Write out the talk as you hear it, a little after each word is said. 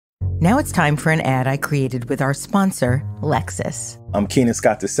Now it's time for an ad I created with our sponsor, Lexus. I'm Keenan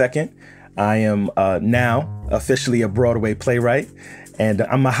Scott II. I am now officially a Broadway playwright, and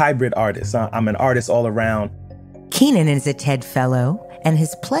I'm a hybrid artist. I'm an artist all around. Keenan is a TED Fellow, and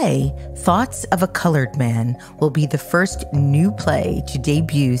his play, Thoughts of a Colored Man, will be the first new play to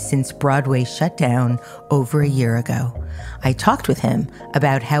debut since Broadway shut down over a year ago. I talked with him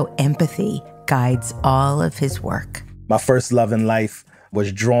about how empathy guides all of his work. My first love in life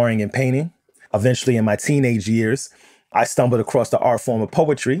was drawing and painting. Eventually, in my teenage years, I stumbled across the art form of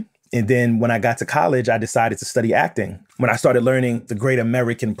poetry. And then when I got to college, I decided to study acting. When I started learning the great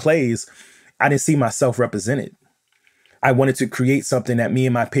American plays, I didn't see myself represented. I wanted to create something that me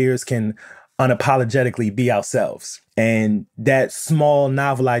and my peers can unapologetically be ourselves. And that small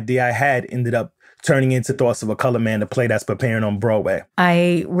novel idea I had ended up turning into Thoughts of a Colored Man, the play that's preparing on Broadway.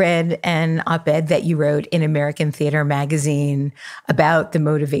 I read an op-ed that you wrote in American Theater magazine about the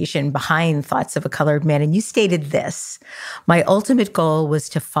motivation behind Thoughts of a Colored Man, and you stated this: "My ultimate goal was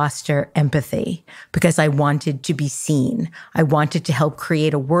to foster empathy because I wanted to be seen. I wanted to help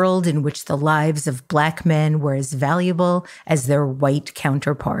create a world in which the lives of Black men were as valuable as their white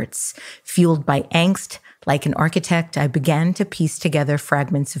counterparts. Fueled by angst, like an architect, I began to piece together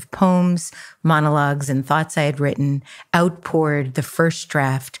fragments of poems, monologues, and thoughts I had written, outpoured the first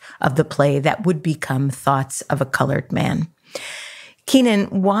draft of the play that would become Thoughts of a Colored Man."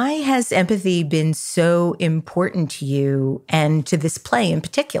 Keenan, why has empathy been so important to you and to this play in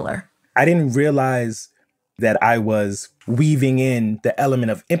particular? I didn't realize that I was weaving in the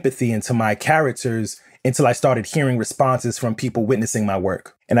element of empathy into my characters until I started hearing responses from people witnessing my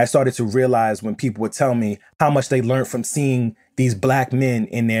work. And I started to realize when people would tell me how much they learned from seeing these Black men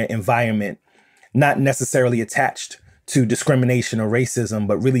in their environment, not necessarily attached to discrimination or racism,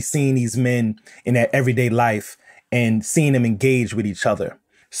 but really seeing these men in their everyday life and seeing them engage with each other.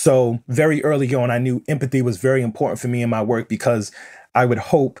 So very early on, I knew empathy was very important for me in my work, because I would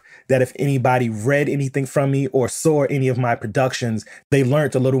hope that if anybody read anything from me or saw any of my productions, they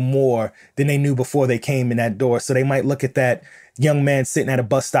learned a little more than they knew before they came in that door. So they might look at that young man sitting at a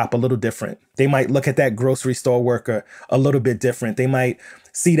bus stop a little different. They might look at that grocery store worker a little bit different. They might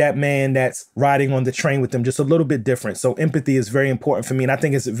see that man that's riding on the train with them just a little bit different. So empathy is very important for me. And I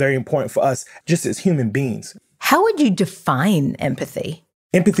think it's very important for us just as human beings. How would you define empathy?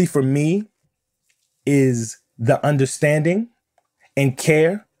 Empathy for me is the understanding and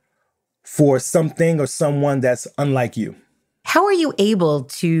care for something or someone that's unlike you. How are you able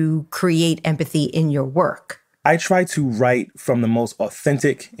to create empathy in your work? I try to write from the most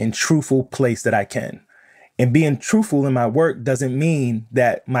authentic and truthful place that I can. And being truthful in my work doesn't mean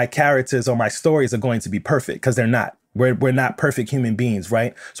that my characters or my stories are going to be perfect, because they're not. We're not perfect human beings,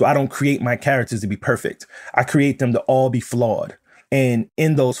 right? So I don't create my characters to be perfect. I create them to all be flawed. And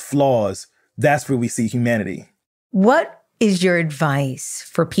in those flaws, that's where we see humanity. What is your advice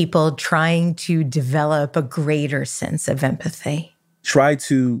for people trying to develop a greater sense of empathy? Try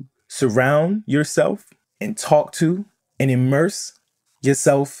to surround yourself and talk to and immerse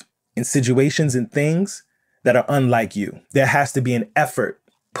yourself in situations and things that are unlike you. There has to be an effort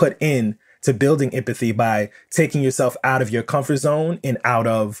put in to building empathy by taking yourself out of your comfort zone and out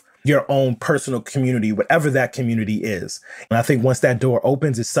of your own personal community, whatever that community is. And I think once that door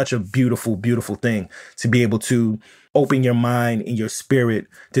opens, it's such a beautiful, beautiful thing to be able to open your mind and your spirit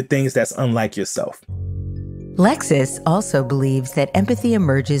to things that's unlike yourself. Lexus also believes that empathy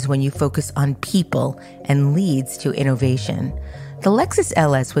emerges when you focus on people and leads to innovation. The Lexus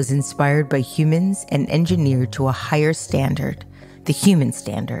LS was inspired by humans and engineered to a higher standard, the human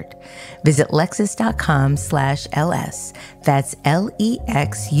standard. Visit lexus.com/LS. That's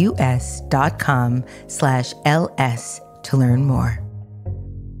LEXUS.com/LS to learn more.